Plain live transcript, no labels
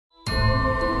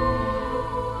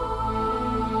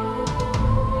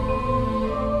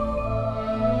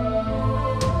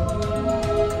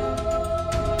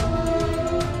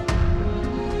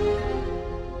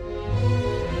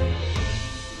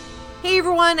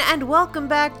everyone, and welcome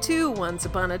back to Once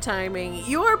Upon a Timing,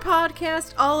 your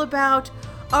podcast all about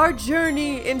our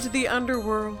journey into the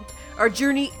underworld, our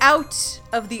journey out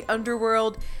of the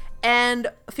underworld,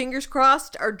 and fingers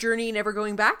crossed, our journey never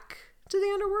going back to the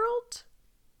underworld.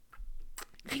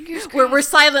 Fingers crossed. We're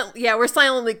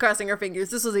silently crossing our fingers.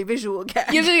 This was a visual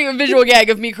gag. You're doing a visual gag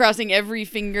of me crossing every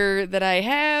finger that I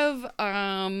have.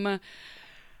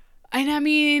 And I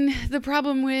mean, the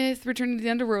problem with Returning to the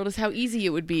Underworld is how easy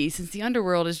it would be, since the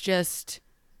underworld is just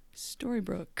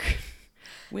Storybrooke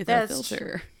with a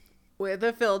filter. With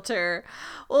a filter.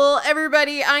 Well,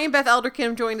 everybody, I am Beth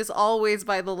Elderkin, joined as always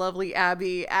by the lovely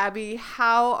Abby. Abby,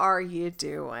 how are you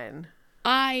doing?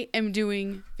 I am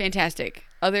doing fantastic,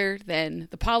 other than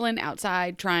the pollen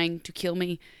outside trying to kill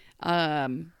me.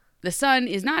 The sun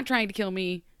is not trying to kill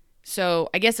me, so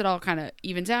I guess it all kind of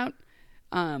evens out.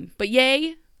 But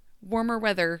yay, warmer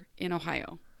weather in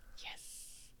Ohio.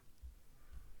 Yes.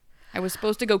 I was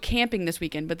supposed to go camping this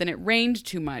weekend, but then it rained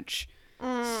too much.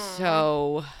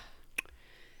 So,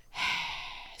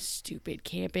 stupid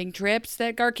camping trips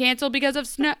that got canceled because of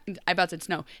snow. I about said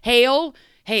snow. Hail.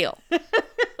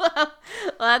 Well,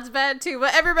 that's bad too.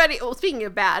 But everybody, well, speaking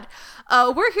of bad,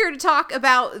 we're here to talk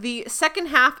about the second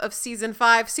half of Season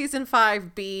 5, Season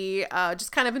 5B,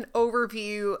 just kind of an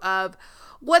overview of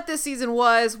what this season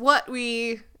was, what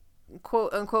we,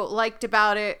 quote unquote, liked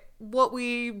about it, what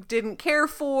we didn't care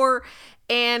for,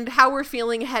 and how we're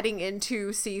feeling heading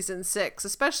into Season 6,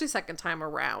 especially second time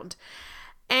around.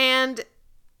 And,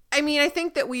 I mean, I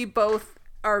think that we both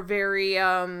are very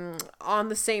on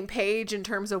the same page in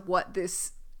terms of what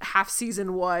this half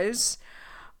season was.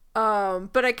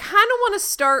 But I kind of want to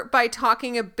start by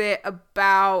talking a bit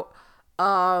about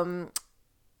going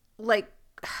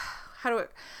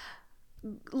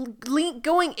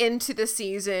into the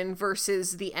season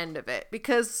versus the end of it,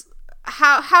 because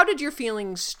how did your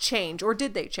feelings change, or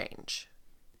did they change?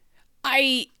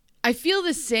 I feel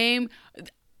the same.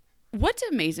 What's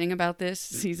amazing about this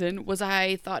season was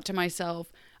I thought to myself,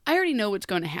 I already know what's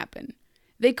going to happen.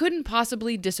 They couldn't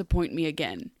possibly disappoint me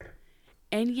again.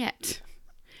 And yet,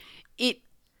 it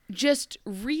just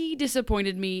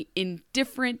re-disappointed me in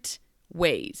different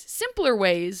ways. Simpler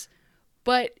ways,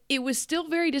 but it was still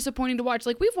very disappointing to watch.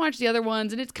 Like, we've watched the other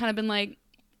ones, and it's kind of been like,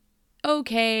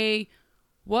 okay,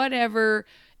 whatever,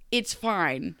 it's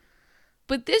fine.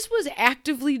 But this was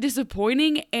actively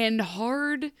disappointing and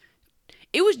hard.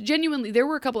 It was genuinely, there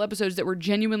were a couple episodes that were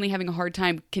genuinely having a hard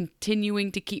time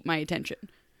continuing to keep my attention,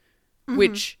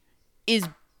 which is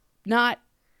not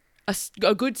a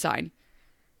good sign.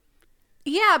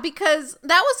 Yeah, because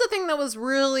that was the thing that was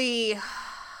really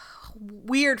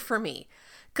weird for me.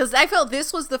 Because I felt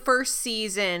this was the first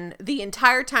season, the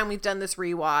entire time we've done this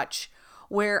rewatch,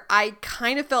 where I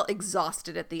kind of felt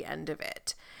exhausted at the end of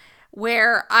it.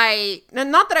 Where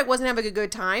not that I wasn't having a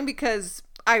good time, because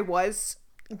I was.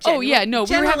 We were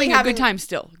having a good time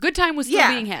still. Good time was still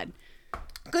being had.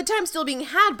 Good time still being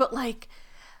had, but like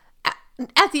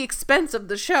at the expense of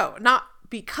the show, not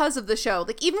because of the show.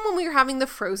 Like, even when we were having the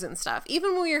Frozen stuff,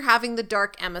 even when we were having the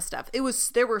Dark Emma stuff,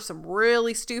 there were some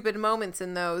really stupid moments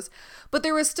in those, but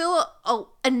there was still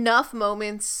enough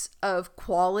moments of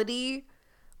quality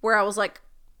where I was like,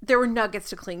 there were nuggets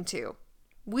to cling to.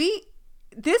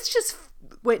 This just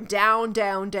went down,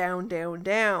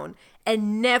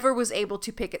 and never was able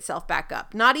to pick itself back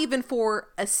up. Not even for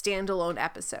a standalone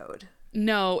episode.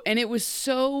 No, and it was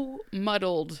so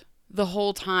muddled the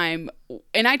whole time.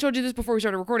 And I told you this before we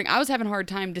started recording. I was having a hard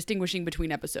time distinguishing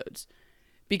between episodes,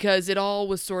 because it all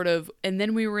was sort of, and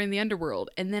then we were in the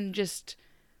underworld, and then just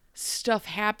stuff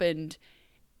happened.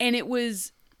 And it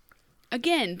was,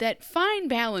 again, that fine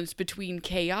balance between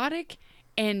chaotic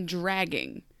and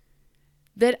dragging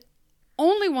that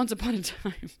only Once Upon a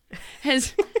Time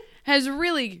has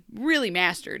really, really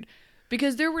mastered.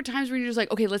 Because there were times when you're just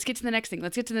like, okay, let's get to the next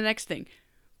thing.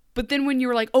 But then when you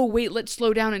were like, oh, wait, let's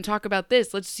slow down and talk about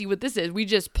this. Let's see what this is. We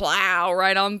just plow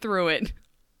right on through it.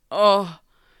 Oh,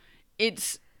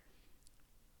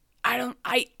 I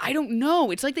don't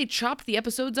know. It's like they chopped the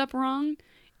episodes up wrong.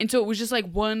 And so it was just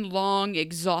like one long,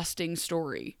 exhausting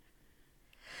story.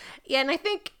 Yeah, and I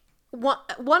think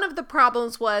one of the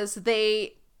problems was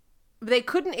they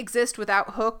couldn't exist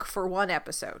without Hook for one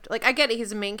episode. Like, I get it,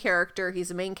 he's a main character,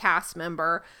 he's a main cast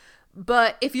member,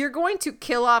 but if you're going to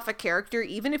kill off a character,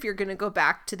 even if you're going to go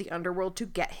back to the underworld to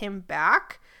get him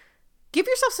back, give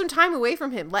yourself some time away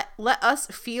from him. Let us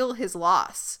feel his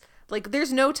loss. Like,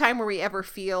 there's no time where we ever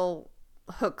feel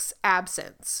Hook's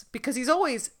absence, because he's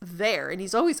always there and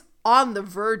he's always on the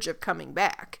verge of coming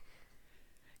back.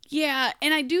 Yeah,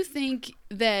 and I do think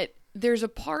that there's a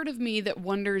part of me that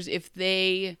wonders if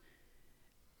they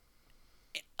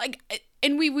like,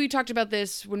 and we talked about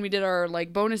this when we did our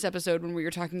like bonus episode when we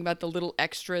were talking about the little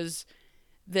extras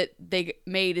that they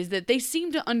made, is that they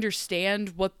seem to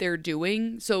understand what they're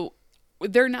doing. So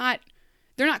they're not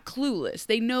clueless.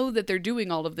 They know that they're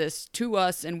doing all of this to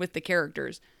us and with the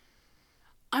characters.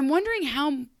 I'm wondering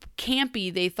how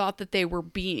campy they thought that they were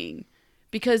being,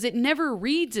 because it never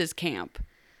reads as camp.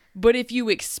 But if you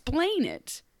explain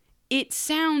it, it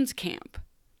sounds camp.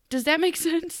 Does that make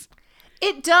sense?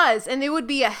 It does, and it would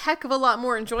be a heck of a lot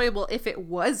more enjoyable if it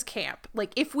was camp.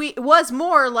 Like, if it was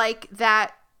more like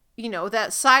that, you know,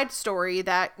 that side story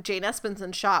that Jane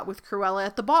Espenson shot with Cruella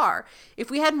at the bar.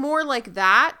 If we had more like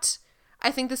that, I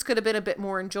think this could have been a bit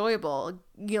more enjoyable.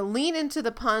 You know, lean into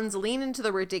the puns, lean into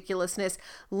the ridiculousness,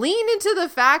 lean into the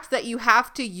fact that you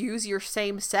have to use your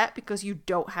same set because you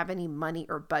don't have any money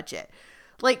or budget.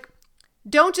 Like,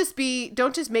 don't just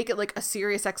make it like a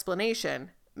serious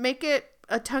explanation. Make it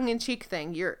a tongue-in-cheek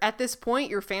thing. At this point,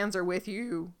 your fans are with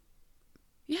you.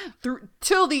 Yeah.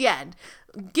 Till the end.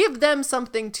 Give them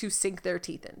something to sink their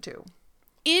teeth into.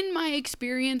 In my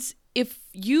experience, if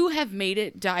you have made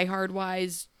it Die Hard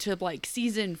wise to like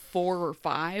season 4 or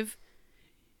 5,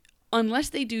 unless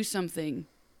they do something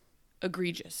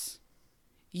egregious,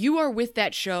 you are with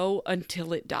that show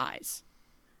until it dies.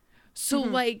 So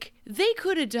like, they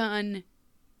could have done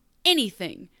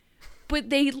anything, but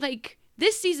they like,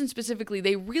 this season specifically,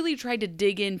 they really tried to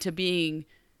dig into being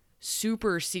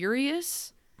super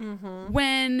serious.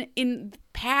 When in the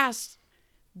past,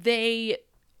 they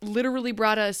literally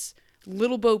brought us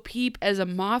Little Bo Peep as a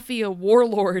mafia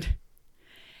warlord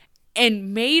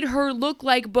and made her look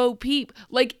like Bo Peep.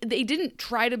 Like, they didn't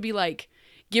try to be like,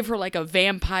 give her like a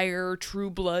vampire True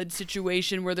Blood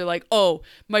situation where they're like, oh,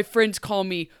 my friends call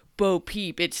me Bo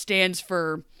Peep. It stands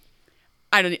for,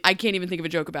 I can't even think of a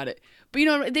joke about it. But you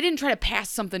know, they didn't try to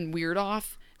pass something weird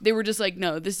off. They were just like,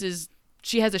 no,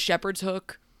 she has a shepherd's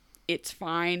hook. It's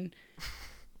fine.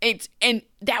 And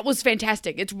that was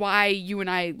fantastic. It's why you and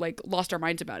I like lost our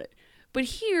minds about it. But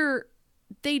here,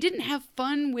 they didn't have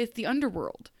fun with the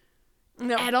underworld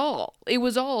at all. It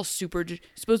was all supposed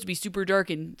to be super dark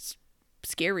and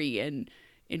scary and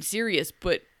serious.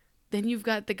 But then you've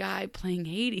got the guy playing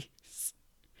Hades,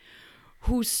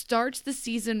 who starts the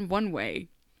season one way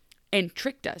and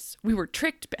tricked us. We were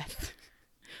tricked, Beth.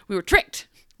 We were tricked.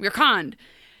 We were conned.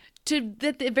 To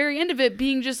at the very end of it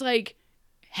being just like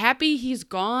happy he's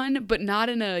gone, but not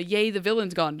in a yay the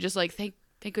villain's gone. Just like thank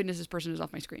goodness this person is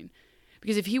off my screen,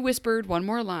 because if he whispered one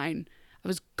more line, I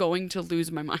was going to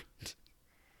lose my mind.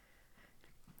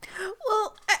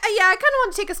 Well, yeah, I kind of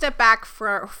want to take a step back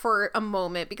for a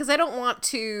moment, because I don't want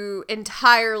to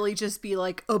entirely just be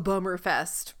like a bummer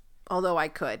fest, although I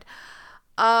could.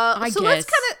 Let's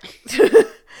kind of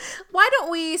why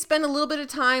don't we spend a little bit of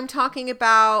time talking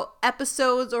about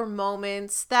episodes or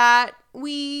moments that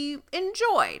we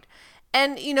enjoyed?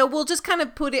 And, you know, we'll just kind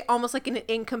of put it almost like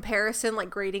in comparison, like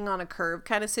grading on a curve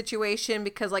kind of situation,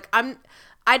 because like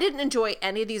I didn't enjoy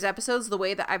any of these episodes the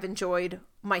way that I've enjoyed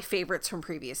my favorites from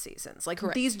previous seasons. Like,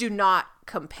 correct, these do not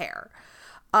compare.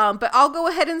 But I'll go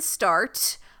ahead and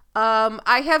start.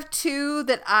 I have two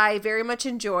that I very much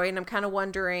enjoy, and I'm kind of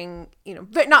wondering, you know,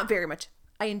 not very much.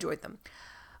 I enjoyed them.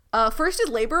 First is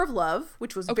Labor of Love,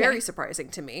 which was very surprising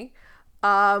to me.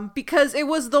 Because it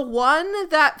was the one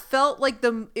that felt like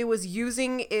it was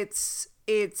using its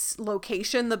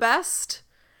location the best.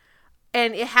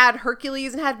 And it had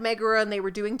Hercules and had Megara, and they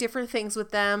were doing different things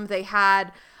with them.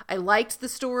 I liked the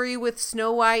story with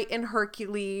Snow White and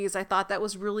Hercules. I thought that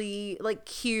was really like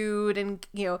cute, and,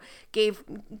 you know, gave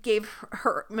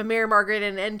her Mary Margaret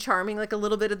and Charming like a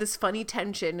little bit of this funny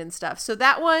tension and stuff. So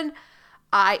that one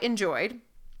I enjoyed.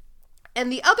 And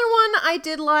the other one I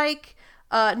did like,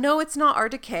 no, it's not Our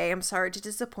Decay. I'm sorry to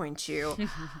disappoint you.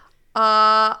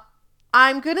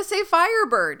 I'm gonna say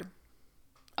Firebird.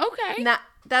 Okay.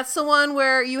 That's the one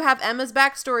where you have Emma's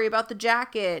backstory about the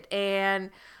jacket,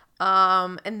 and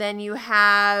then you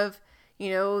have, you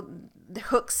know,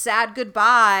 Hook's sad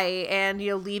goodbye, and,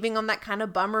 you know, leaving on that kind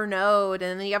of bummer note,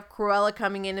 and then you have Cruella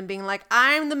coming in and being like,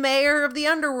 I'm the mayor of the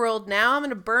underworld now, I'm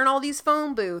gonna burn all these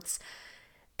phone booths.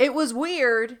 It was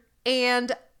weird,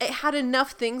 and it had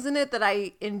enough things in it that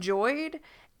I enjoyed,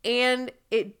 and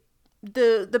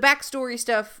the backstory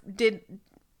stuff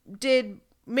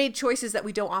made choices that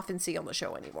we don't often see on the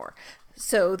show anymore.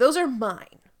 So those are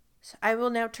mine. So I will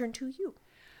now turn to you.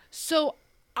 So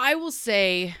I will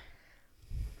say,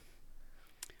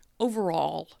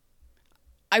 overall,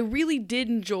 I really did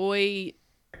enjoy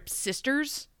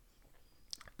Sisters,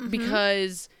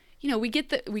 because, you know, we get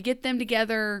them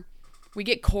together, we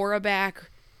get Cora back,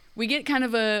 we get kind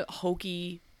of a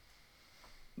hokey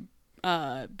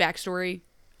backstory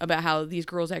about how these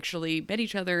girls actually met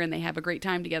each other and they have a great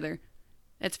time together.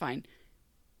 That's fine.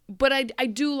 But I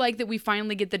do like that we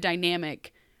finally get the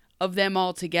dynamic of them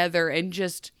all together, and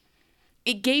just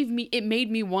it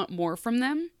made me want more from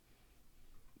them.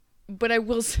 But I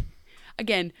will,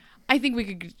 again, I think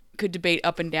we could debate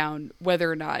up and down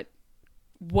whether or not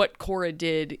what Cora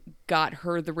did got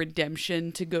her the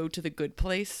redemption to go to the good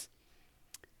place,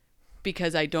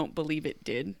 because I don't believe it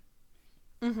did.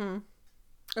 Mm-hmm.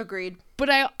 Agreed. But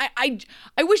I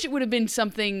wish it would have been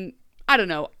something, I don't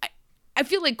know. I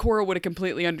feel like Cora would have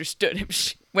completely understood if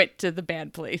she went to the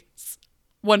bad place.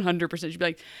 100%. She'd be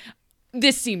like,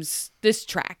 this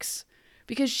tracks.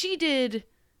 Because she did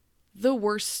the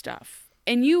worst stuff.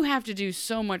 And you have to do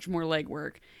so much more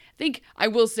legwork. I think I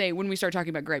will say, when we start talking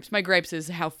about gripes, my gripes is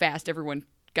how fast everyone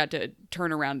got to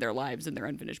turn around their lives and their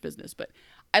unfinished business. But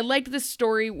I liked this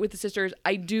story with the sisters.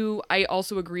 I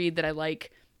also agreed that I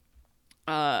like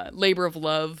Labor of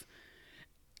Love.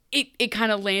 It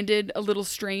kind of landed a little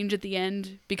strange at the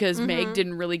end because Meg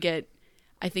didn't really get,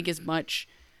 I think, as much.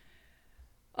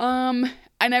 And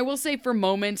I will say, for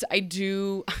moments,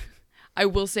 I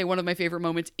will say one of my favorite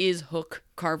moments is Hook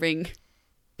carving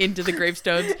into the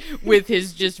gravestones with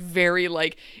his just very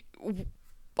like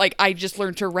I just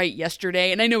learned to write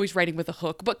yesterday, and I know he's writing with a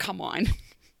hook, but come on.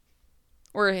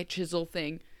 Or a chisel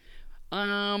thing.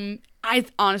 I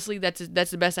honestly, that's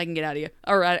the best I can get out of you.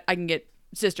 Or I can get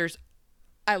sisters.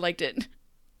 I liked it.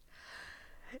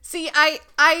 See,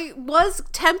 I was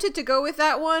tempted to go with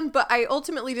that one, but I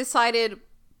ultimately decided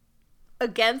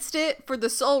against it for the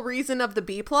sole reason of the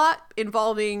B plot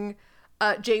involving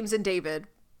James and David,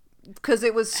 because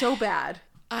it was so bad.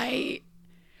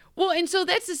 Well, and so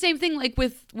that's the same thing, like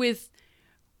with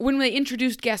when they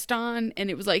introduced Gaston, and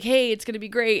it was like, hey, it's gonna be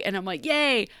great, and I'm like,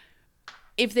 yay.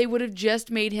 If they would have just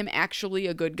made him actually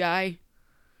a good guy,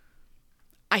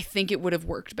 I think it would have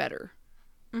worked better.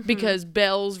 Mm-hmm. Because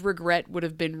Belle's regret would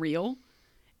have been real,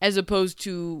 as opposed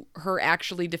to her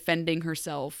actually defending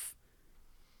herself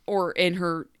and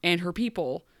her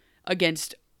people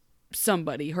against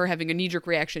somebody, her having a knee-jerk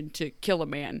reaction to kill a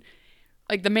man.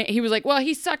 Like, the man, he was like, well,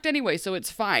 he sucked anyway, so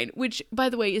it's fine. Which, by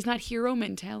the way, is not hero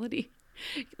mentality.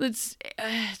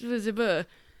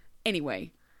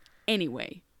 Anyway.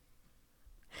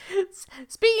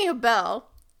 Speaking of Belle,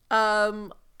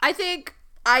 I think,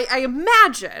 I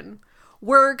imagine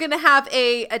we're going to have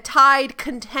a tied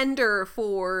contender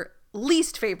for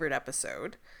least favorite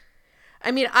episode.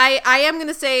 I mean, I am going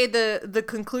to say the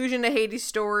conclusion to Hades'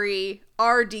 story,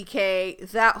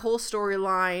 RDK, that whole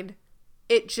storyline,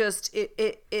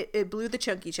 it blew the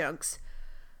chunky chunks.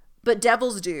 But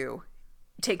Devil's Due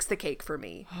takes the cake for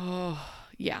me. Oh,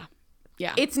 yeah.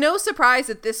 Yeah. It's no surprise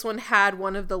that this one had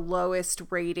one of the lowest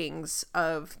ratings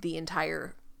of the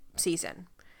entire season,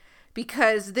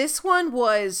 because this one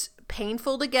was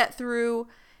painful to get through,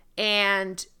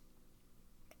 and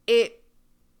it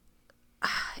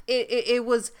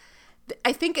was,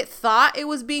 I think it thought it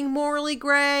was being morally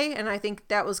gray, and I think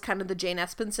that was kind of the Jane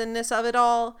Espenson-ness of it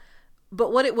all.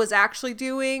 But what it was actually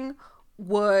doing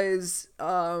was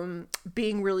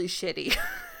being really shitty.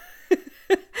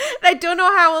 I don't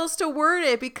know how else to word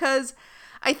it, because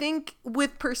I think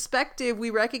with perspective, we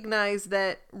recognize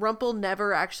that Rumple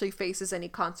never actually faces any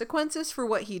consequences for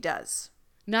what he does.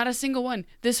 Not a single one.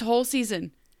 This whole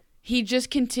season, he just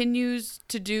continues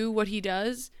to do what he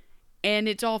does, and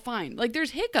it's all fine. Like,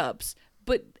 there's hiccups,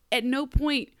 but at no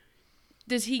point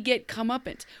does he get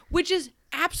comeuppance, which is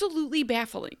absolutely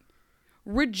baffling.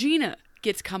 Regina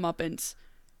gets comeuppance.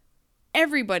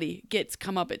 Everybody gets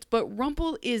comeuppance, but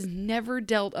Rumple is never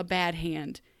dealt a bad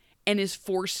hand and is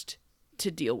forced to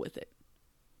deal with it.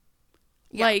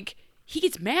 Yeah. Like, he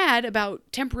gets mad about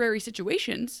temporary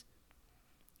situations,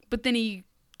 but then he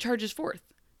charges forth.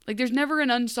 Like, there's never an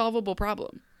unsolvable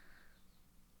problem.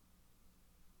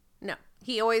 No.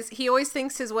 He always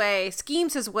thinks his way,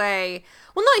 schemes his way.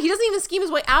 Well, no, he doesn't even scheme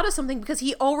his way out of something, because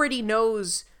he already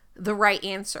knows the right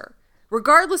answer,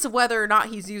 regardless of whether or not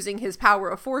he's using his power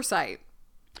of foresight,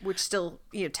 which still,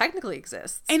 technically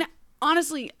exists. And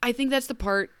honestly, I think that's the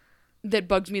part that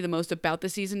bugs me the most about the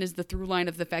season, is the through line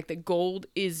of the fact that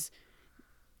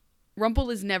Rumple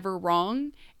is never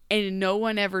wrong, and no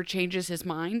one ever changes his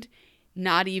mind,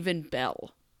 not even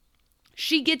Belle.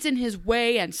 She gets in his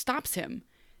way and stops him.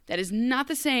 That is not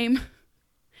the same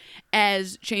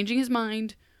as changing his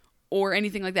mind or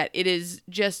anything like that. It is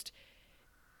just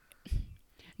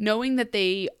knowing that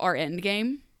they are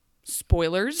endgame,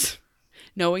 spoilers,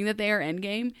 knowing that they are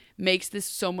endgame makes this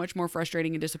so much more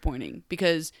frustrating and disappointing,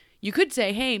 because you could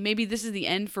say, hey, maybe this is the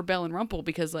end for Belle and Rumple,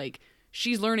 because, like,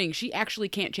 she's learning she actually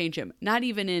can't change him, not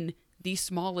even in the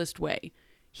smallest way.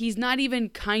 He's not even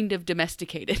kind of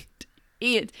domesticated.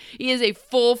 He is a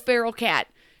full feral cat.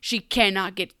 She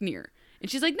cannot get near. And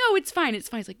she's like, no, it's fine. It's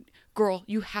fine. It's like, girl,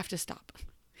 you have to stop.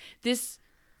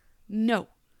 No,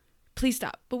 please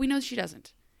stop. But we know she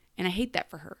doesn't. And I hate that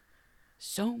for her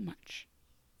so much.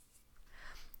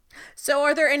 So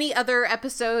are there any other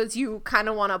episodes you kind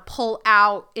of want to pull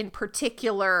out in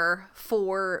particular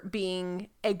for being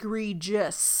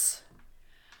egregious?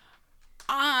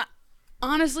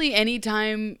 Honestly,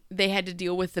 anytime they had to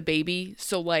deal with the baby,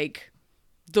 so like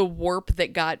the warp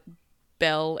that got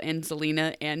Belle and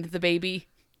Zelena and the baby,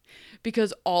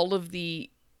 because all of the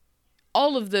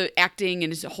acting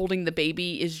and holding the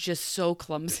baby is just so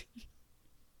clumsy.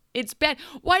 It's bad.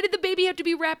 Why did the baby have to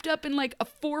be wrapped up in like a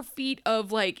 4 feet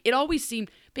of like, it always seemed,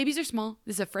 babies are small.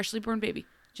 This is a freshly born baby.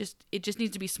 It just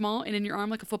needs to be small and in your arm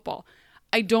like a football.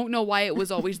 I don't know why it was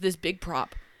always this big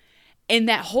prop. And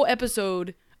that whole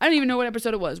episode, I don't even know what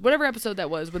episode it was. Whatever episode that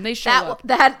was, when they show up.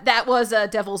 That was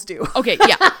Devil's Due. Okay,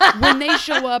 yeah. When they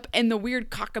show up and the weird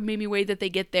cockamamie way that they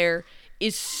get there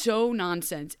is so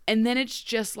nonsense. And then it's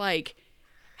just like,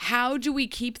 how do we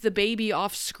keep the baby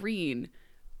off screen?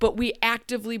 But we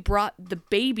actively brought the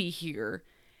baby here.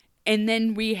 And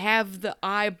then we have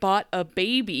I bought a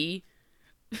baby.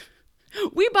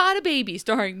 We bought a baby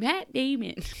starring Matt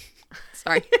Damon.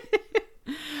 Sorry.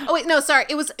 Oh wait, no, sorry.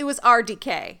 It was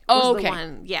RDK. Oh, okay. The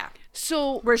one, yeah.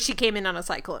 So where she came in on a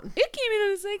cyclone. It came in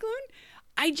on a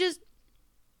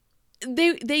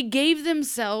cyclone. They gave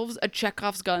themselves a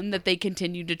Chekhov's gun that they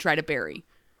continued to try to bury.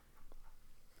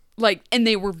 Like, and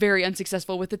they were very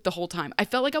unsuccessful with it the whole time. I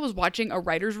felt like I was watching a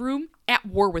writer's room at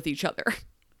war with each other.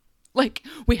 Like,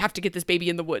 we have to get this baby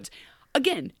in the woods.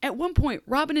 Again, at one point,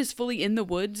 Robin is fully in the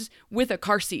woods with a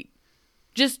car seat.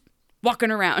 Just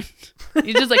walking around.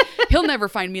 He's just like, he'll never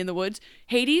find me in the woods.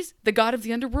 Hades, the god of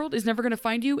the underworld, is never going to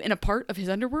find you in a part of his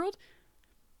underworld.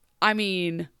 I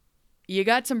mean, you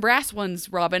got some brass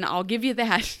ones, Robin. I'll give you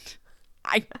that.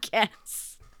 I guess.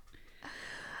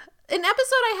 An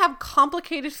episode I have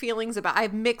complicated feelings about, I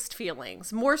have mixed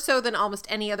feelings, more so than almost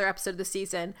any other episode of the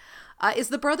season, is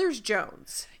The Brothers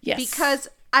Jones. Yes. Because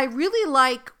I really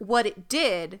like what it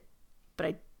did, but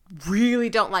I really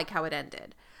don't like how it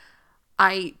ended.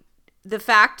 The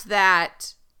fact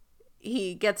that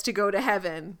he gets to go to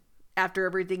heaven after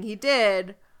everything he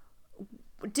did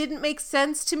didn't make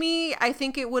sense to me. I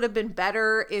think it would have been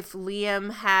better if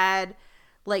Liam had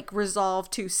like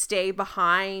resolved to stay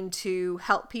behind to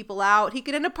help people out. He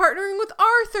could end up partnering with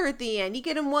Arthur at the end. You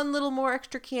get him one little more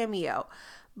extra cameo.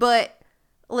 But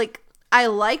like, I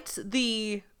liked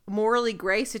the morally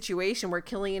gray situation where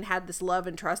Killian had this love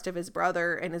and trust of his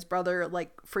brother, and his brother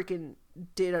like freaking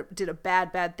did a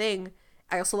bad thing.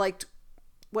 I also liked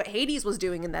what Hades was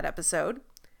doing in that episode.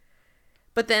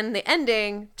 But then the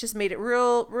ending just made it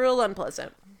real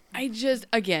unpleasant.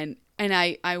 Again, and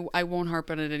I won't harp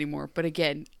on it anymore, but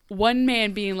again, one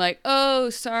man being like, oh,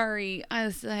 sorry, I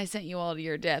sent you all to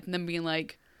your death, and then being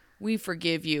like, we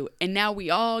forgive you, and now we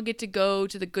all get to go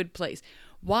to the good place.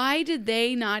 Why did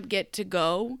they not get to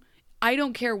go? I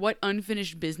don't care what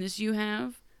unfinished business you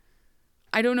have.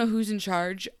 I don't know who's in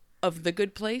charge of the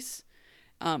good place,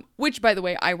 which, by the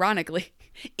way, ironically,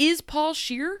 is Paul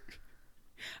Scheer,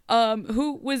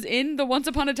 who was in the Once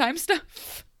Upon a Time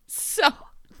stuff. So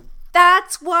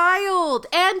that's wild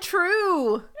and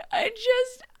true. I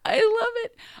love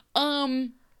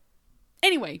it.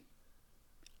 Anyway,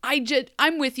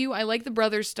 I'm with you. I like the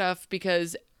brothers stuff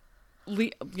because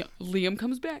Liam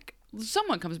comes back.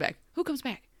 Someone comes back. Who comes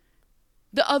back?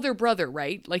 The other brother,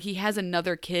 right? Like, he has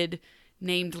another kid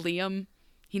named Liam.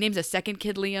 He names a second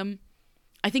kid Liam.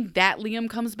 I think that Liam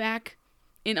comes back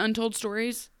in Untold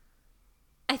Stories.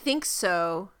 I think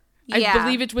so. Yeah. I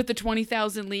believe it's with the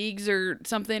 20,000 Leagues or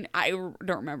something. I don't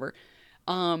remember.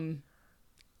 Doesn't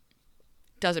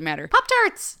matter.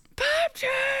 Pop-Tarts!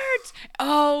 Pop-Tarts!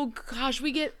 Oh, gosh.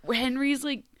 We get Henry's,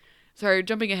 like... Sorry,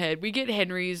 jumping ahead. We get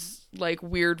Henry's, like,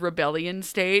 weird rebellion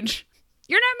stage.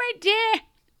 You're not my dad!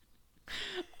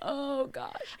 Oh,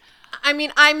 gosh. I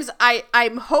mean,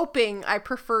 I'm hoping I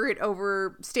prefer it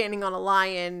over standing on a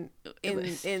lion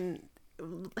in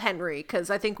Henry, because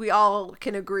I think we all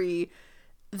can agree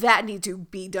that needs to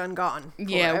be done gone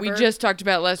forever. Yeah, we just talked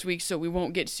about it last week, so we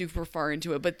won't get super far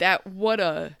into it. But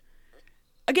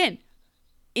again,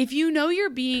 if you know you're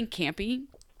being campy,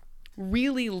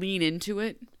 really lean into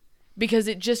it, because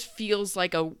it just feels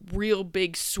like a real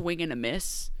big swing and a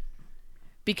miss.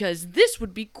 Because this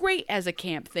would be great as a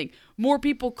camp thing. More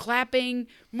people clapping,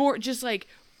 more just like,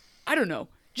 I don't know,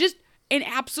 just an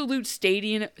absolute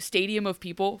stadium of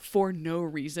people for no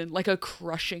reason, like a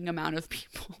crushing amount of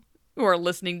people who are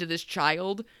listening to this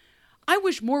child. I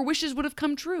wish more wishes would have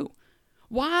come true.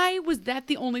 Why was that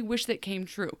the only wish that came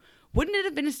true? Wouldn't it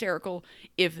have been hysterical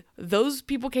if those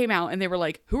people came out and they were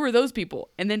like, who are those people?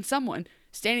 And then someone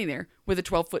standing there with a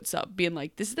 12-foot sub being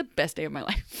like, this is the best day of my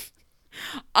life.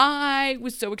 I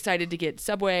was so excited to get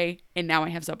Subway, and now I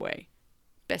have Subway.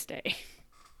 Best day.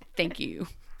 Thank you.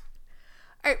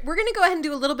 All right, we're going to go ahead and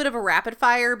do a little bit of a rapid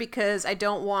fire because I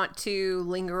don't want to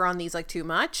linger on these like too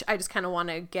much. I just kind of want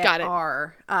to get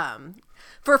our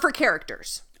for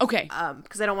characters. Okay.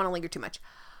 Because I don't want to linger too much.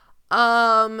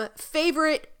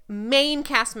 Favorite main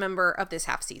cast member of this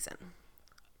half season?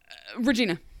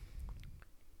 Regina.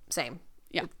 Same.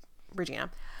 Yeah.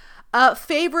 Regina.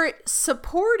 Favorite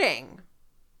supporting,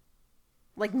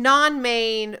 like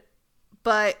non-main,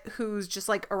 but who's just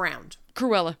like around?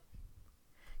 Cruella.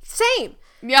 Same.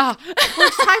 Yeah.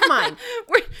 Which hive mind?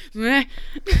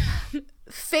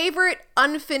 Favorite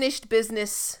unfinished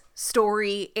business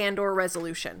story and or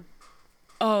resolution?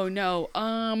 Oh no.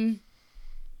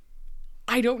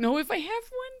 I don't know if I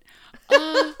have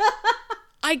one.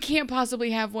 I can't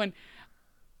possibly have one.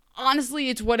 Honestly,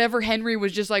 it's whatever Henry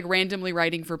was just like randomly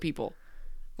writing for people.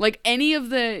 Like any of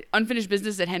the unfinished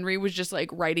business that Henry was just like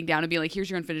writing down and being like, here's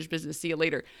your unfinished business, see you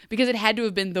later. Because it had to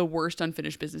have been the worst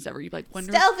unfinished business ever. You'd be like,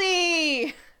 wonder.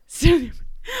 Stealthy!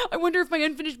 I wonder if my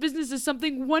unfinished business is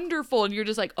something wonderful. And you're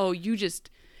just like, oh, you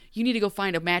need to go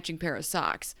find a matching pair of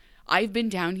socks. I've been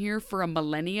down here for a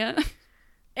millennia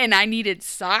and I needed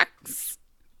socks.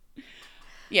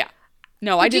 Yeah.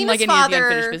 No, I didn't like any of the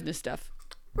unfinished business stuff.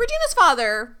 Regina's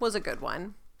father was a good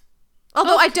one.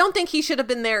 Although I don't think he should have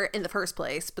been there in the first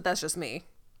place, but that's just me.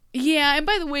 Yeah, and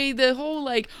by the way, the whole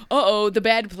like, the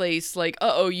bad place, like,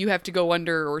 you have to go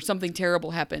under or something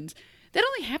terrible happens. That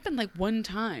only happened like one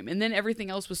time, and then everything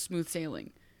else was smooth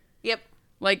sailing. Yep.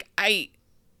 Like, I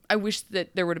wish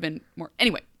that there would have been more.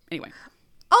 Anyway.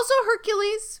 Also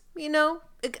Hercules,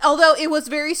 although it was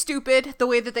very stupid the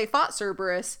way that they fought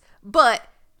Cerberus, but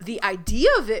the idea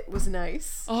of it was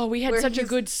nice. Oh, we had such a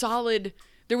good solid...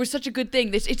 There was such a good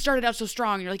thing. It started out so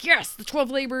strong. You're like, yes, the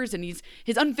 12 labors, and his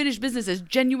unfinished business is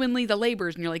genuinely the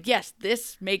labors. And you're like, yes,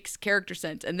 this makes character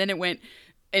sense. And then it went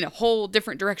in a whole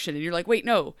different direction. And you're like, wait,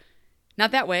 no,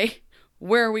 not that way.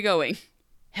 Where are we going?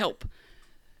 Help.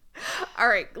 All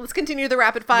right, let's continue the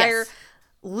rapid fire. Yes.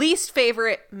 Least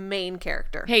favorite main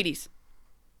character? Hades.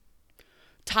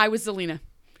 Tie with Zelina.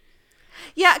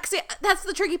 Yeah, because that's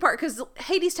the tricky part, because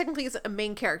Hades technically is a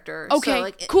main character. Okay, so,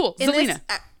 like, cool. Zelina.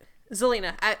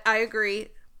 Zelina. I agree.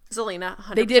 Zelina,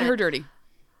 100%. They did her dirty.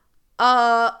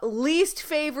 Least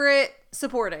favorite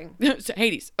supporting? So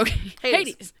Hades. Okay.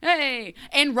 Hades. Hey.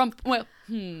 And Rumple's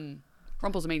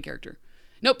a main character.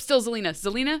 Nope, still Zelina.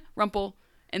 Zelina, Rumple,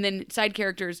 and then side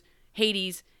characters,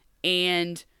 Hades,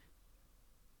 and...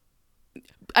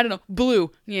 I don't know,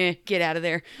 Blue. Yeah, get out of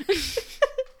there.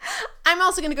 I'm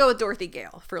also going to go with Dorothy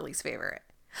Gale for least favorite.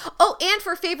 Oh, and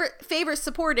for favorite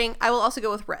supporting, I will also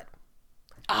go with Red.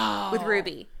 With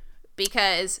Ruby,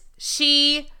 because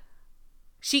she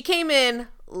came in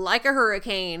like a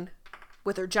hurricane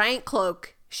with her giant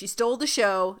cloak. She stole the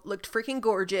show, looked freaking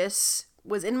gorgeous,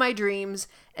 was in my dreams,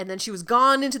 and then she was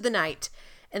gone into the night.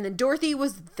 And then Dorothy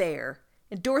was there,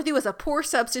 and Dorothy was a poor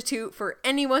substitute for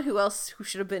anyone who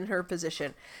should have been in her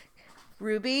position.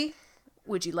 Ruby,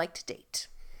 would you like to date?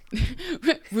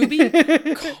 Ruby,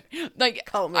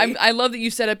 call me. I love that you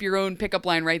set up your own pickup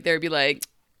line right there. Be like,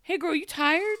 hey girl, you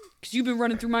tired? Because you've been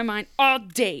running through my mind all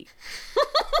day.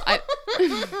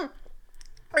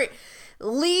 Right.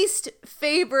 Least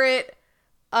favorite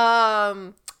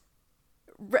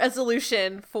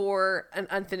resolution for an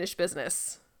unfinished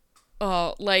business.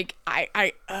 Oh, like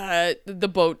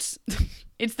the boats.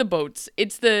 It's the boats.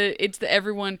 It's the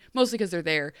everyone, mostly because they're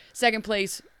there. Second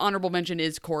place, honorable mention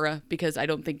is Korra, because I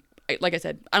don't think, like I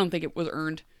said, I don't think it was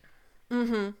earned.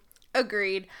 Mm-hmm.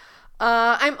 Agreed.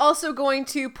 I'm also going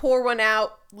to pour one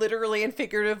out, literally and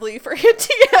figuratively, for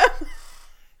Antiem.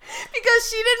 Because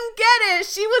she didn't get it.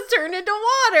 She was turned into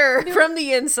water from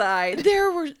the inside.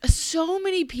 There were so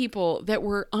many people that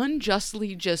were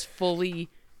unjustly just fully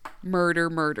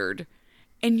murdered.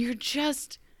 And you're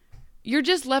just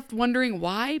left wondering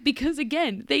why. Because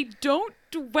again, they don't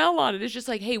dwell on it. It's just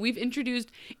like, hey, we've introduced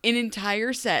an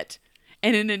entire set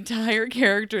and an entire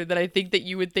character that I think that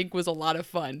you would think was a lot of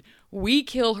fun. We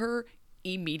kill her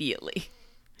immediately.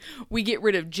 We get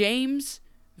rid of James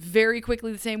very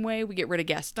quickly the same way. We get rid of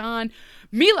Gaston.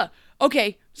 Mila.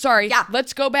 Okay, sorry. Yeah.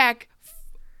 Let's go back.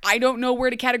 I don't know where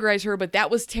to categorize her, but that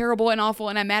was terrible and awful,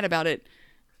 and I'm mad about it.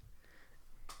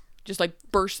 Just like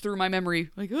burst through my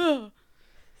memory. Like, ugh.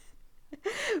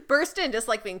 Burst in just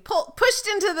like being pushed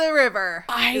into the river.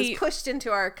 I pushed into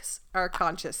our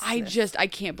consciousness. I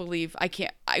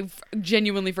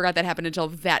genuinely forgot that happened until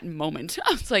that moment.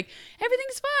 I was like,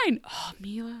 everything's fine. Oh,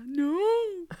 Mila,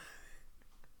 no.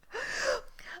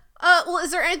 Well,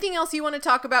 is there anything else you want to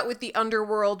talk about with the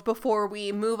Underworld before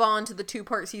we move on to the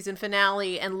 2-part season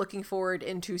finale and looking forward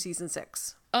into season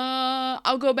 6?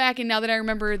 I'll go back, and now that I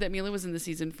remember that Mila was in the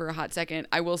season for a hot second,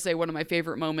 I will say one of my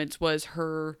favorite moments was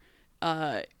her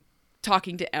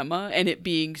talking to Emma and it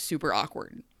being super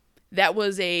awkward. That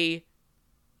was a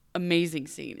amazing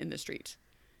scene in the street.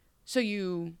 So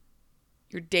you're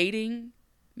dating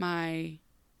my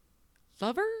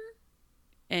lover,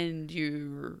 and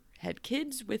you had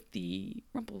kids with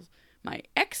my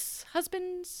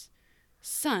ex-husband's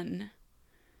son.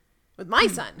 With my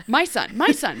son. My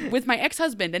son, with my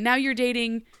ex-husband, and now you're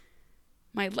dating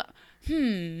my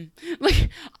like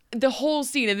the whole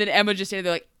scene, and then Emma just standing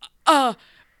there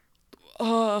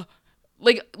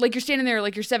like you're standing there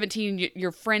like you're 17,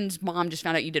 your friend's mom just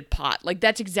found out you did pot. Like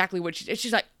that's exactly what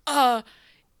she's like, I'm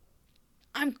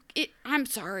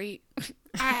sorry.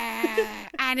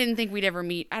 I didn't think we'd ever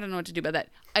meet. I don't know what to do about that.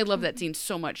 I love that scene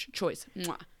so much. Choice.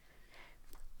 Mwah.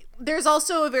 There's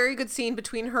also a very good scene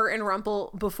between her and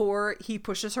Rumple before he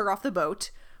pushes her off the boat,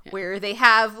 where they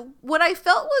have what I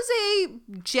felt was a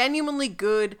genuinely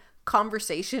good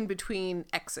conversation between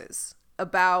exes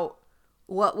about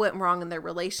what went wrong in their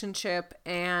relationship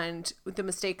and the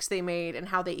mistakes they made and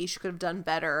how they each could have done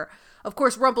better. Of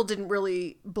course, Rumple didn't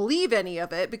really believe any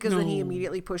of it because then he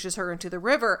immediately pushes her into the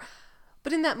river.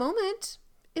 But in that moment,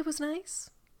 it was nice.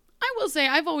 I will say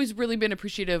I've always really been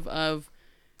appreciative of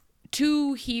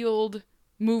two healed,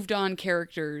 moved on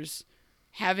characters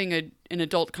having an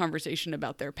adult conversation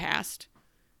about their past.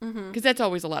 Because that's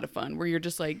always a lot of fun, where you're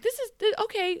just like,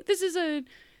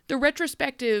 the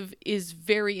retrospective is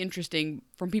very interesting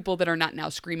from people that are not now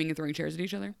screaming and throwing chairs at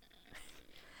each other.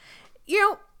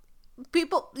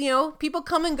 People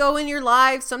come and go in your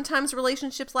lives. Sometimes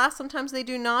relationships last, sometimes they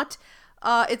do not.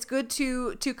 It's good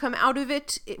to come out of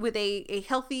it with a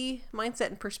healthy mindset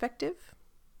and perspective,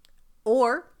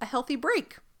 or a healthy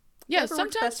break. Yeah,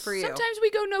 sometimes we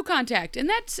go no contact, and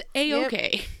that's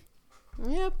a-okay.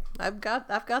 Yep, I've got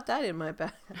that in my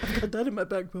back. I've got that in my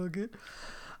back pocket.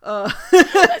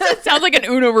 It sounds like an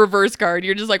Uno reverse card.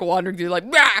 You're just like wandering through, like,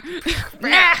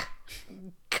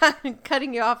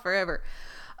 cutting you off forever.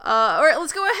 All right,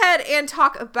 let's go ahead and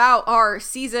talk about our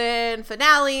season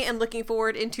finale and looking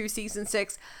forward into season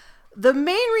 6. The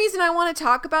main reason I want to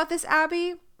talk about this,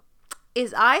 Abby,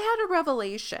 is I had a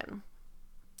revelation.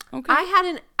 Okay.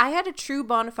 I had a true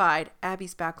bona fide Abby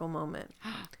Spackle moment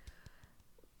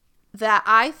that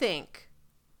I think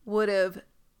would have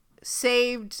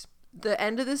saved the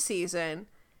end of the season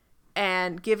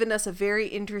and given us a very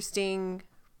interesting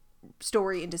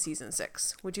story into season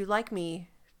 6. Would you like me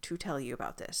to tell you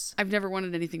about this? I've never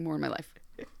wanted anything more in my life.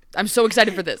 I'm so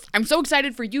excited for this. I'm so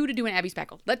excited for you to do an Abby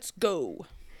Spackle. Let's go.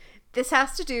 This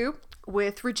has to do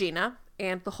with Regina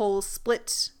and the whole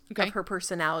split of her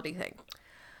personality thing.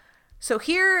 So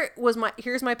here's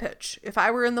my pitch. If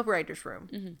I were in the writer's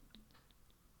room,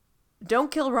 don't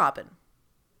kill Robin.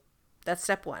 That's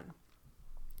step 1.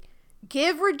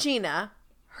 Give Regina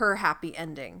her happy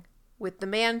ending with the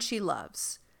man she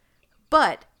loves.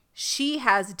 But she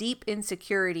has deep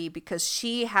insecurity because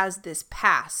she has this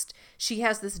past. She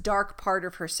has this dark part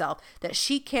of herself that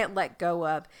she can't let go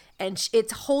of. And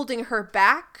it's holding her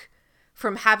back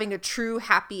from having a true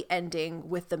happy ending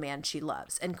with the man she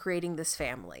loves and creating this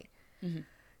family.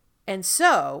 And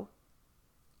so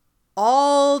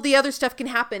all the other stuff can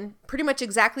happen pretty much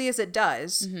exactly as it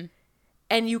does.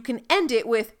 And you can end it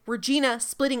with Regina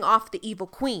splitting off the evil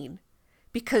queen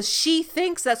because she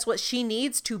thinks that's what she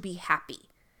needs to be happy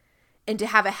and to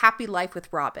have a happy life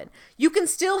with Robin. You can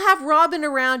still have Robin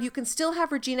around. You can still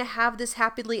have Regina have this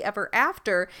happily ever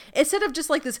after, instead of just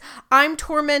like this, I'm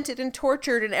tormented and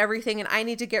tortured and everything, and I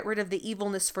need to get rid of the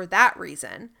evilness for that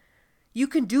reason. You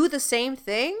can do the same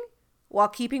thing while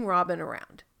keeping Robin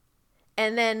around.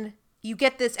 And then you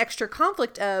get this extra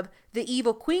conflict of the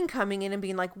evil queen coming in and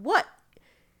being like, what?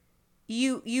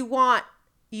 You want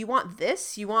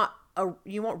this? You want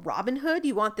Robin Hood?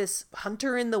 You want this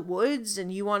hunter in the woods,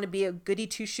 and you want to be a goody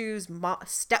two shoes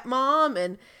stepmom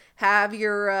and have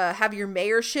your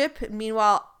mayorship.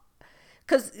 Meanwhile,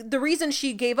 because the reason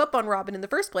she gave up on Robin in the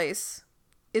first place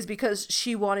is because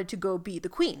she wanted to go be the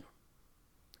queen.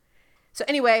 So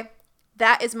anyway,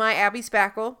 that is my Abby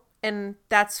Spackle, and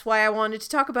that's why I wanted to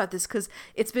talk about this, because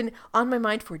it's been on my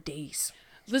mind for days.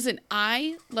 Listen,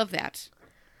 I love that.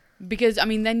 Because, I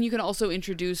mean, then you can also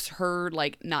introduce her,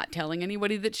 like, not telling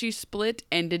anybody that she split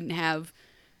and didn't have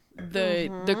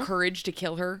the courage to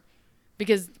kill her.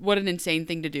 Because what an insane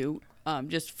thing to do.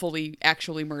 Just fully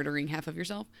actually murdering half of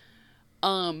yourself.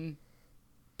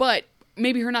 But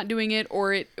maybe her not doing it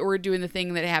or doing the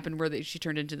thing that happened where she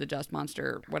turned into the dust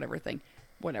monster, whatever thing.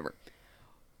 Whatever.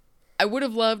 I would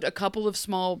have loved a couple of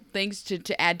small things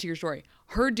to add to your story.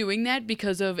 Her doing that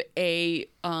because of a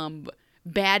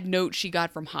bad note she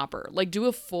got from Hopper. Like, do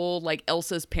a full, like,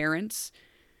 Elsa's parents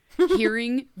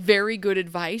hearing very good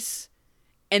advice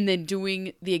and then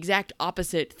doing the exact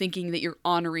opposite, thinking that you're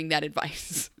honoring that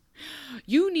advice.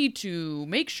 You need to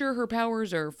make sure her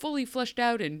powers are fully fleshed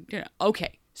out and, you know,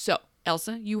 okay. So,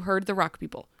 Elsa, you heard the rock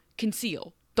people.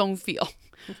 Conceal. Don't feel.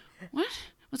 What?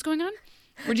 What's going on?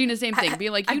 Regina, same thing. Be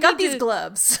like, I got these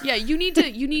gloves. Yeah, you need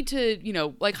to, you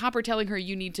know, like Hopper telling her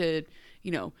you need to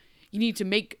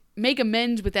make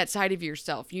amends with that side of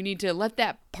yourself. You need to let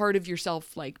that part of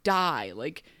yourself, like, die.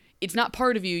 Like, it's not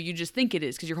part of you. You just think it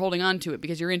is because you're holding on to it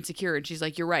because you're insecure. And she's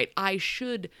like, you're right. I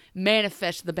should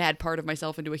manifest the bad part of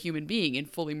myself into a human being and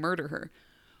fully murder her.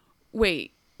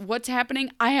 Wait, what's happening?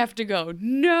 I have to go.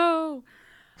 No.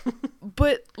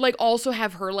 But, like, also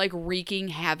have her, like, wreaking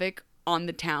havoc on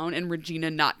the town and Regina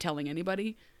not telling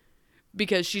anybody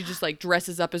because she just, like,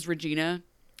 dresses up as Regina,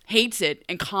 hates it,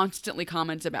 and constantly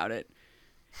comments about it.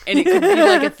 And it could be,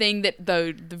 like, a thing that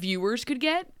the viewers could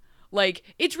get. Like,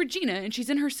 it's Regina, and she's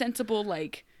in her sensible,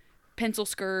 like, pencil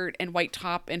skirt and white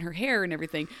top and her hair and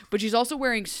everything, but she's also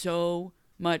wearing so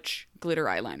much glitter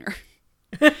eyeliner.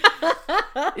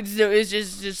 It's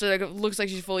just like, it looks like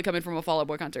she's fully coming from a Fall Out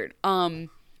Boy concert.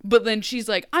 But then she's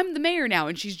like, I'm the mayor now,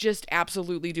 and she's just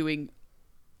absolutely doing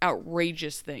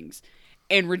outrageous things.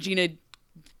 And Regina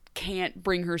can't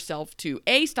bring herself to,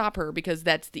 A, stop her because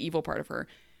that's the evil part of her,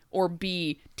 or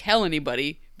B, tell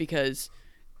anybody because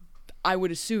I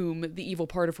would assume the evil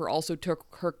part of her also took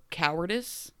her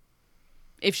cowardice,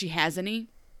 if she has any,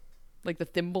 like the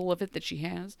thimble of it that she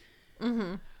has.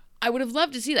 Mm-hmm. I would have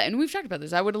loved to see that, and we've talked about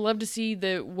this. I would have loved to see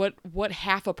what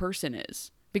half a person is,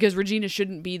 because Regina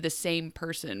shouldn't be the same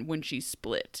person when she's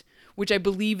split, which I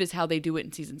believe is how they do it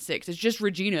in season 6. It's just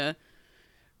Regina,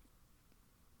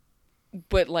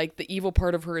 but like the evil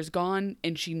part of her is gone,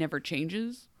 and she never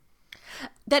changes.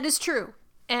 That is true,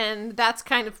 and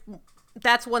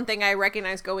that's one thing I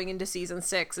recognize going into season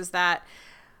 6 is that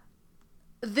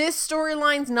this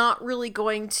storyline's not really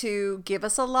going to give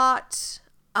us a lot.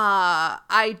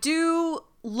 I do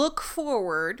look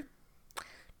forward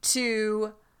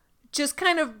to just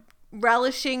kind of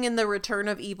relishing in the return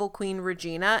of Evil Queen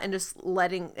Regina and just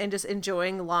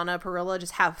enjoying Lana Parrilla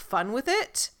just have fun with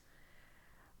it.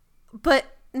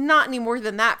 But not any more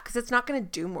than that, because it's not going to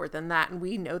do more than that, and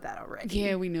we know that already.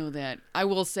 Yeah, we know that. I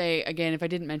will say, again, if I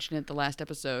didn't mention it the last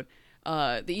episode,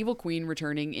 the Evil Queen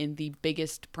returning in the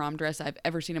biggest prom dress I've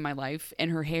ever seen in my life,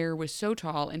 and her hair was so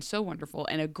tall and so wonderful,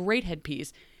 and a great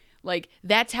headpiece. Like,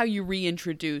 that's how you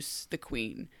reintroduce the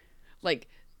Queen. Like,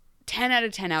 10 out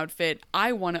of 10 outfit.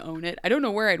 I want to own it. I don't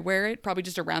know where I'd wear it. Probably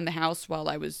just around the house while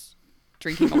I was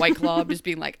drinking a White Claw, just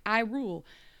being like, I rule.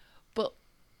 But,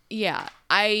 yeah,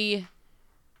 I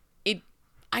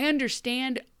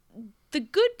understand. The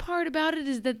good part about it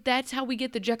is that that's how we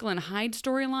get the Jekyll and Hyde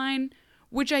storyline,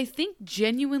 which I think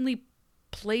genuinely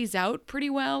plays out pretty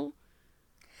well.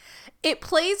 It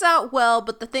plays out well,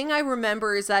 but the thing I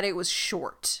remember is that it was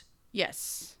short.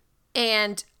 Yes.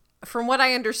 And from what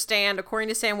I understand, according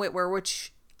to Sam Witwer,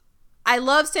 which I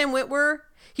love Sam Witwer,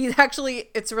 he's actually,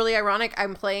 it's really ironic,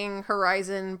 I'm playing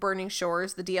Horizon Burning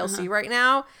Shores, the DLC right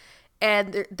now,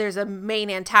 and there's a main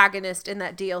antagonist in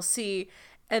that DLC,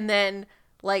 and then,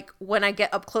 like, when I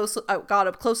got up close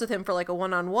with him for, like, a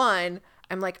one-on-one,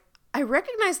 I'm like, I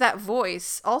recognize that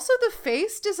voice. Also, the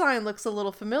face design looks a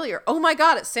little familiar. Oh my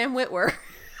god, it's Sam Witwer.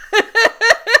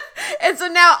 And so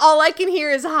now all I can hear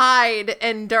is Hyde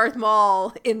and Darth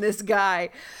Maul in this guy.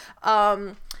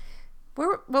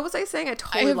 What was I saying? I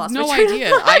totally lost my train of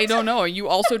thought. I don't know. You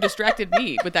also distracted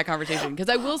me with that conversation, because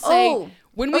I will say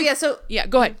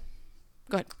go ahead.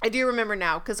 I do remember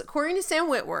now, because according to Sam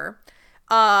Witwer,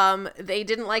 they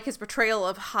didn't like his portrayal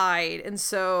of Hyde, and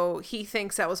so he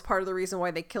thinks that was part of the reason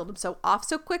why they killed him off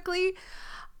so quickly.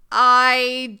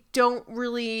 I don't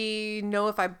really know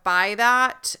if I buy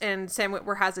that, and Sam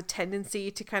Witwer has a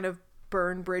tendency to kind of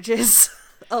burn bridges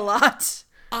a lot.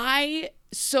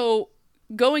 So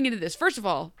going into this, first of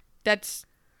all, that's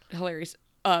hilarious,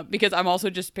 because I'm also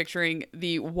just picturing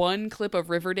the one clip of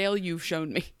Riverdale you've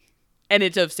shown me, and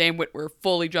it's of Sam Witwer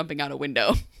fully jumping out a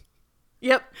window.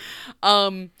 Yep.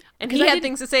 And he had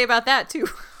things to say about that, too.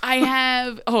 I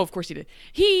have... Oh, of course he did.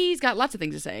 He's got lots of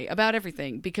things to say about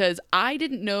everything because I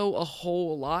didn't know a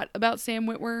whole lot about Sam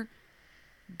Witwer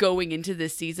going into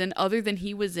this season other than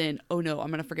he was in... Oh, no, I'm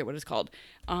going to forget what it's called.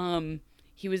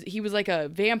 He was like a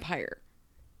vampire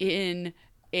in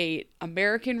a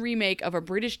American remake of a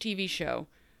British TV show.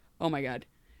 Oh, my God.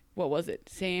 What was it?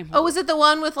 Sam... Oh, was it the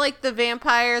one with, like, the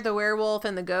vampire, the werewolf,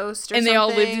 and the ghost or and something? they all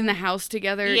lived in the house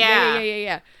together?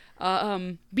 Yeah.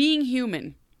 Being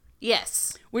Human.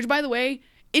 Yes. Which, by the way,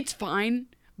 it's fine,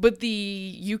 but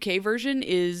the UK version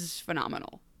is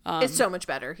phenomenal. It's so much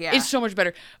better, yeah. It's so much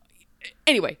better.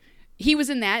 Anyway, he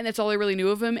was in that, and that's all I really knew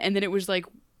of him. And then it was like,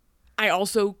 I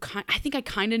think I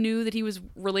kind of knew that he was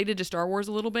related to Star Wars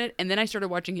a little bit. And then I started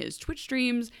watching his Twitch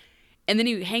streams, and then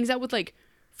he hangs out with, like,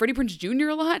 Freddie Prinze Jr.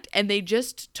 a lot, and they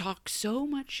just talk so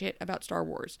much shit about Star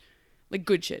Wars. Like,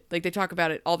 good shit. Like, they talk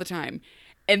about it all the time.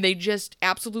 And they just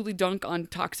absolutely dunk on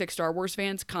toxic Star Wars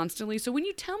fans constantly. So when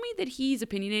you tell me that he's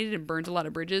opinionated and burns a lot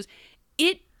of bridges,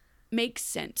 it makes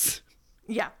sense.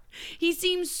 Yeah. He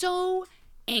seems so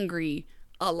angry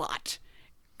a lot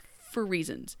for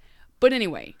reasons. But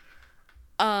anyway,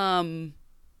 I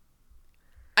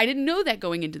didn't know that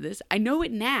going into this. I know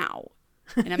it now.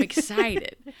 And I'm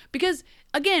excited. Because,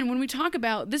 again, when we talk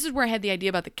about... This is where I had the idea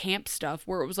about the camp stuff,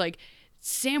 where it was like,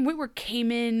 Sam Witwer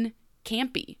came in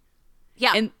campy.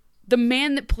 Yeah. And the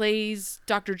man that plays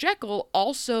Dr. Jekyll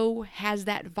also has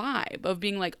that vibe of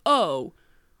being like, oh,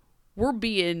 we're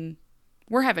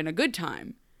having a good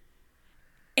time.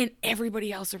 And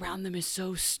everybody else around them is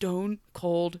so stone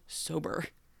cold sober.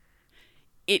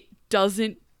 It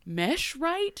doesn't mesh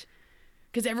right.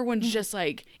 Because everyone's just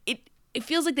like, it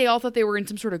feels like they all thought they were in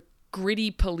some sort of gritty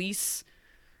police,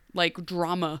 like,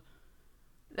 drama.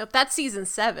 Nope, that's season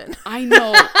 7. I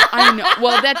know.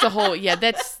 Well,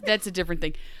 that's that's a different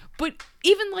thing. But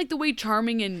even like the way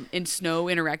Charming and Snow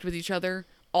interact with each other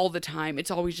all the time, it's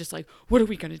always just like, what are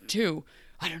we going to do?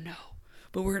 I don't know,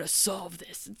 but we're going to solve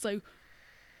this. It's like,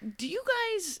 do you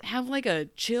guys have like a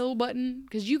chill button?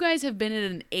 Because you guys have been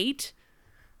at an 8,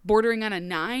 bordering on a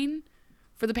 9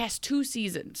 for the past 2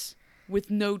 seasons with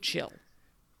no chill.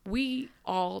 We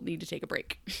all need to take a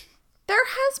break. There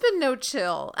has been no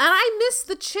chill, and I miss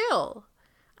the chill.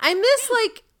 I miss,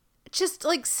 like, just,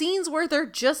 like, scenes where they're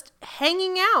just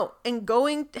hanging out and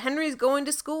Henry's going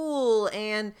to school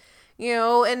and, you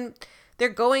know, and they're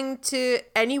going to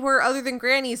anywhere other than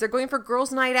Granny's. They're going for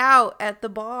girls' night out at the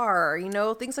bar, you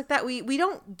know, things like that. We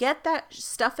don't get that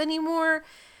stuff anymore,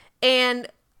 and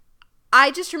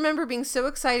I just remember being so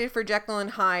excited for Jekyll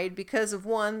and Hyde because of,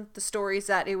 one, the stories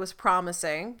that it was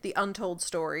promising, the untold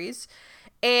stories,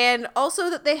 and also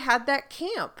that they had that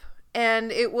camp.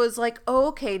 And it was like, oh,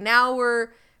 okay, now we're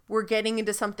getting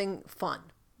into something fun.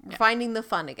 We're finding the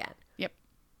fun again. Yep.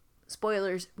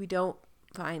 Spoilers, we don't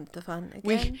find the fun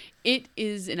again. It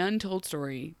is an untold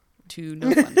story to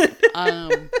no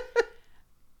fun.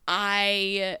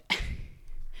 I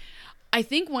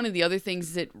think one of the other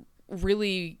things that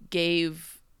really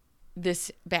gave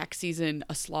this back season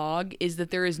a slog is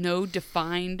that there is no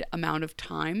defined amount of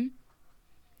time,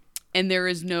 and there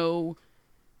is no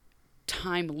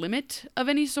time limit of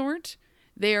any sort.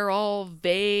 They are all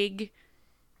vague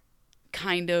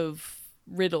kind of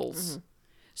riddles. Mm-hmm.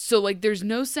 So, like, there's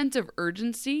no sense of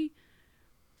urgency,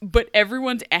 but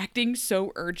everyone's acting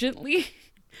so urgently.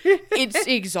 It's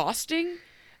exhausting.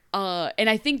 And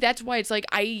I think that's why it's like,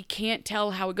 I can't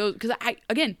tell how it goes. Because,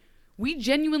 we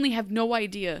genuinely have no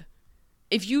idea.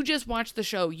 If you just watch the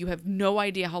show, you have no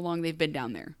idea how long they've been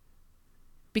down there.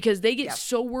 Because they get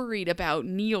so worried about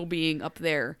Neil being up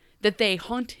there that they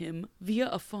hunt him via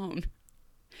a phone.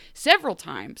 Several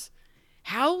times.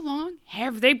 How long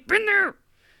have they been there?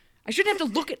 I shouldn't have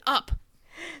to look it up.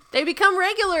 They become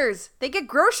regulars. They get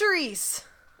groceries.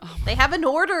 They have an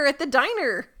order at the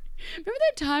diner. Remember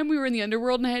that time we were in the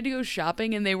underworld and I had to go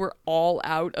shopping and they were all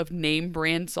out of name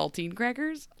brand saltine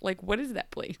crackers? Like, what is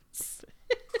that place?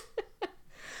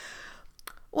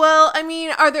 Well, I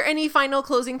mean, are there any final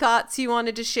closing thoughts you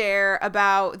wanted to share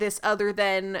about this other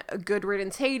than good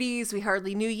riddance Hades, we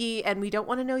hardly knew ye, and we don't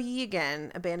want to know ye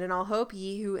again. Abandon all hope,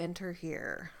 ye who enter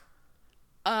here.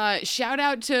 Shout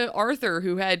out to Arthur,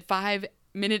 who had 5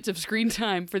 minutes of screen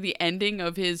time for the ending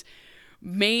of his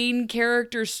main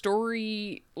character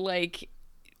story, like,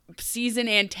 season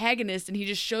antagonist, and he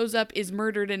just shows up, is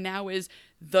murdered, and now is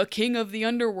the king of the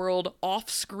underworld off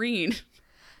screen.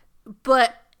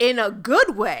 But in a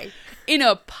good way. In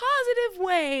a positive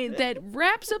way that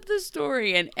wraps up the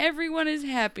story and everyone is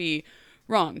happy.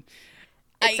 Wrong.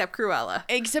 Except Cruella.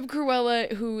 Except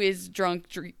Cruella, who is drunk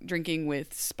drinking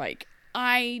with Spike.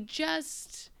 I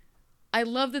just... I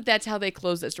love that that's how they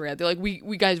close that story out. They're like, we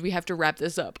guys, we have to wrap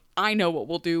this up. I know what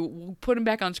we'll do. We'll put him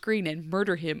back on screen and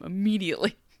murder him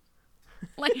immediately.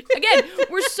 Like, again,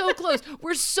 we're so close.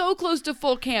 We're so close to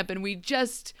full camp, and we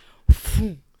just...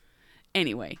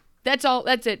 Anyway, that's all.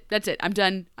 That's it. I'm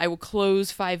done. I will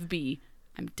close 5B.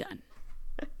 I'm done.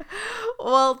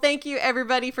 Well, thank you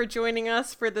everybody for joining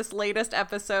us for this latest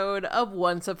episode of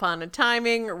Once Upon a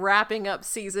Timing, wrapping up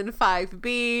season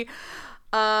 5B.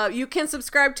 You can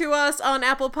subscribe to us on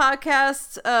Apple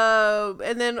Podcasts,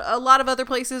 and then a lot of other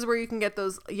places where you can get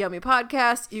those yummy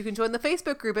podcasts. You can join the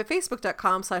Facebook group at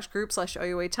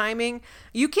facebook.com/group/OUA Timing.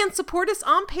 You can support us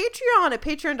on Patreon at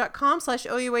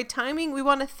patreon.com/OUA Timing. We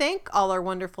want to thank all our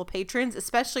wonderful patrons,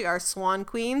 especially our Swan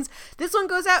Queens. This one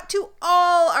goes out to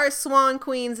all our Swan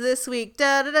Queens this week.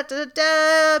 Da da da da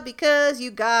da, because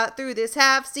you got through this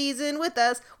half season with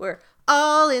us. We're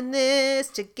all in this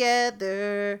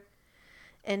together.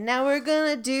 And now we're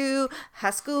gonna do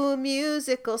High School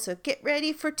Musical, so get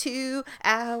ready for 2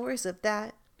 hours of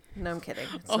that. No, I'm kidding.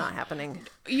 It's not happening.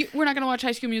 We're not gonna watch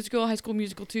High School Musical, High School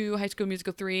Musical 2, High School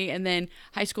Musical 3, and then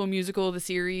High School Musical, the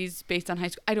series based on High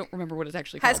School. I don't remember what it's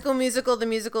actually called. High School Musical,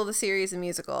 the series, the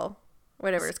musical.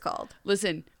 Whatever it's called.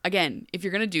 Listen, again, if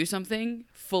you're gonna do something,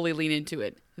 fully lean into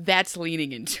it. That's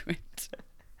leaning into it.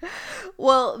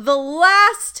 Well, the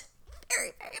last,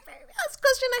 very last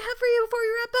question I have for you before we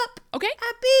wrap up. Okay.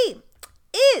 Abby,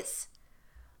 is,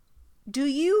 do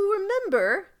you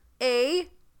remember a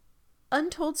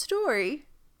untold story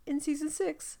in season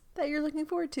 6 that you're looking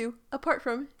forward to, apart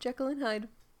from Jekyll and Hyde?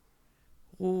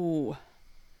 Ooh.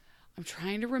 I'm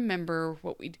trying to remember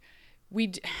what we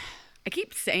I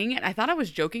keep saying it. I thought I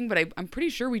was joking, but I'm pretty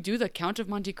sure we do the Count of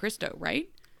Monte Cristo, right?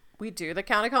 We do the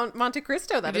Count of Monte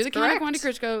Cristo. That is correct. We do the Count of Monte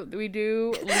Cristo. We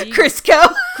do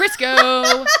Crisco.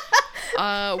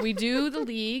 We do the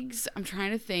leagues. I'm trying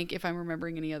to think if I'm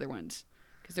remembering any other ones,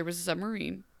 because there was a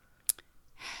submarine.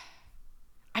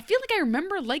 I feel like I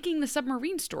remember liking the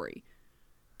submarine story,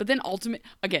 but then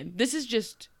again, this is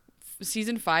just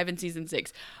season 5 and season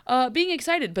 6. Being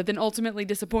excited, but then ultimately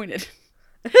disappointed.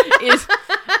 Is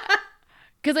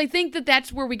because I think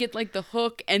that's where we get like the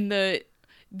hook and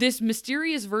this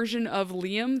mysterious version of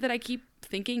Liam that I keep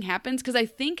thinking happens, because I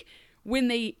think when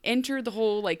they enter the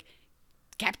whole like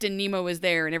Captain Nemo is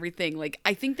there and everything, like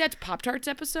I think that's Pop-Tarts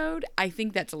episode, I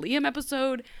think that's a Liam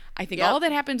episode, I think all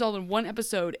that happens all in one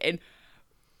episode, and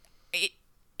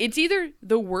it's either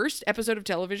the worst episode of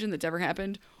television that's ever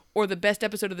happened or the best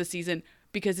episode of the season,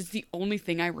 because it's the only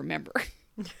thing I remember.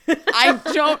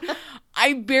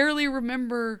 I barely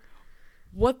remember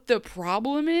what the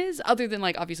problem is, other than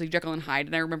like obviously Jekyll and Hyde,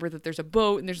 and I remember that there's a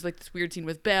boat and there's like this weird scene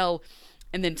with Belle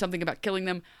and then something about killing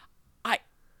them.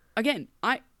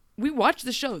 We watched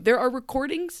the show. There are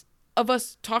recordings of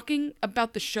us talking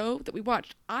about the show that we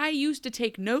watched. I used to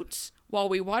take notes while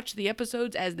we watched the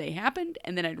episodes as they happened,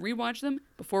 and then I'd rewatch them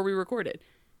before we recorded.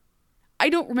 I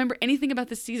don't remember anything about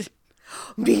this season.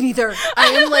 Me neither.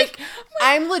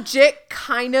 I'm legit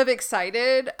kind of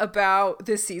excited about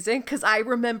this season because I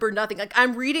remember nothing. Like,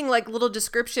 I'm reading like little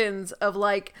descriptions of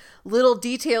like little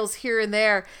details here and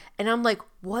there, and I'm like,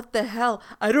 what the hell?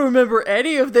 I don't remember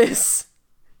any of this.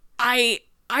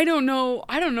 I don't know.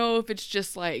 I don't know if it's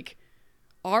just like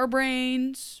our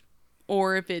brains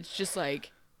or if it's just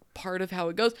like part of how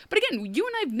it goes. But again, you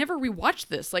and I've never rewatched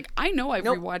this. Like, I know I've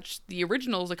rewatched the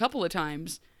originals a couple of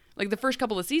times. Like the first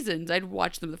couple of seasons, I'd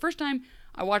watched them the first time.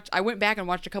 I went back and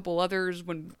watched a couple others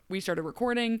when we started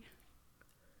recording.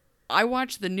 I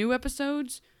watched the new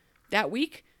episodes that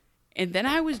week, and then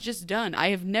I was just done. I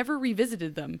have never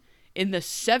revisited them in the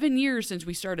 7 years since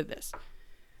we started this.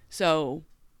 So,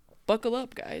 buckle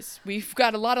up, guys. We've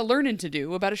got a lot of learning to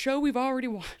do about a show we've already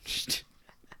watched.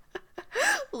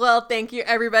 Well, thank you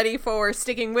everybody for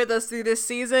sticking with us through this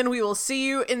season. We will see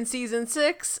you in season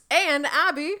 6. And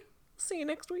Abby, see you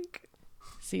next week.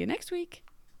 See you next week.